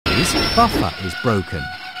Emily's buffer is broken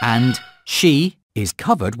and she is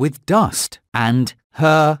covered with dust and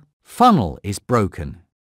her funnel is broken.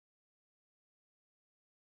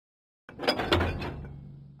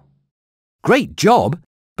 Great job,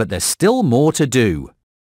 but there's still more to do.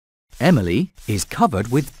 Emily is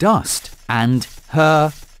covered with dust and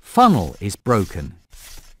her funnel is broken.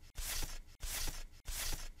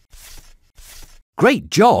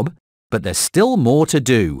 Great job, but there's still more to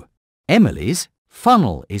do. Emily's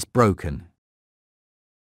funnel is broken.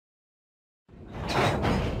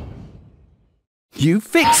 You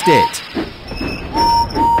fixed it!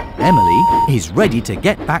 Emily is ready to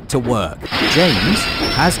get back to work. James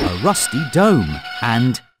has a rusty dome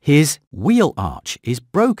and his wheel arch is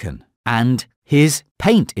broken and his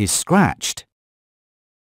paint is scratched.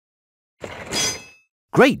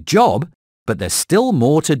 Great job, but there's still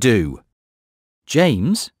more to do.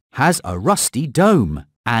 James has a rusty dome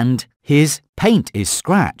and his paint is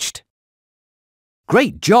scratched.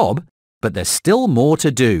 Great job, but there's still more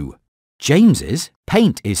to do. James's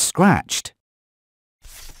paint is scratched.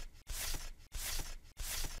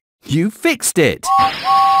 You fixed it!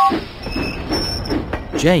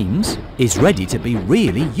 James is ready to be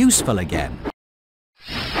really useful again.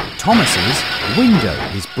 Thomas's window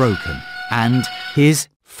is broken and his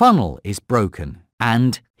funnel is broken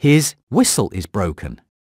and his whistle is broken.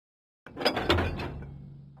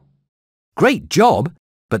 Great job,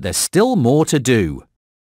 but there's still more to do.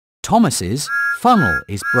 Thomas's funnel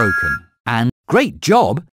is broken and great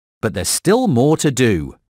job, but there's still more to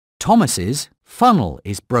do. Thomas's funnel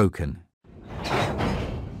is broken.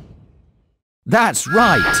 That's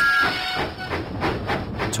right!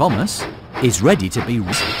 Thomas is ready to be...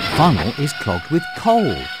 funnel is clogged with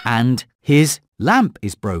coal and his lamp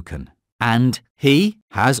is broken and he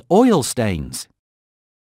has oil stains.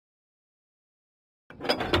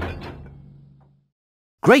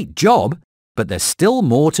 Great job, but there's still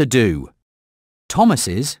more to do.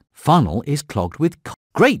 Thomas's funnel is clogged with...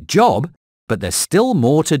 Great job, but there's still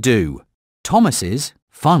more to do. Thomas's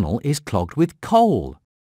funnel is clogged with coal.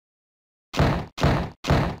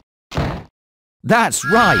 That's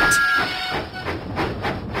right!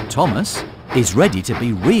 Thomas is ready to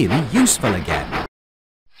be really useful again.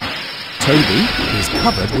 Toby is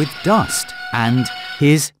covered with dust and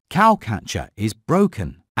his cowcatcher is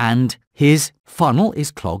broken and his funnel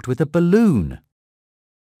is clogged with a balloon.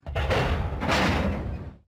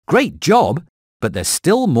 Great job, but there's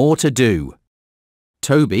still more to do.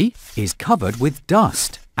 Toby is covered with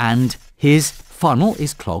dust and his funnel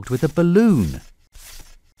is clogged with a balloon.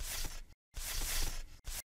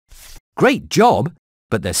 Great job,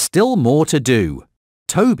 but there's still more to do.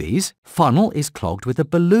 Toby's funnel is clogged with a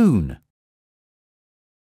balloon.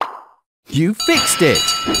 You fixed it!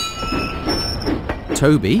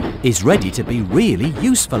 Toby is ready to be really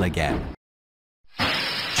useful again.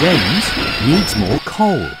 James needs more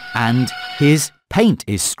coal and his paint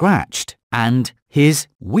is scratched and his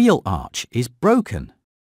wheel arch is broken.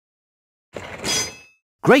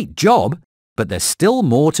 Great job, but there's still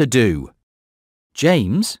more to do.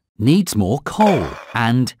 James needs more coal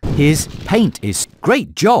and his paint is...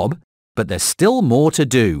 Great job, but there's still more to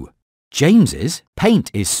do. James's paint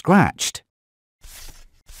is scratched.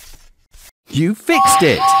 You fixed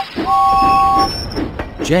it!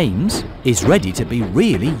 James is ready to be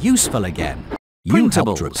really useful again. You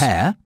helped repair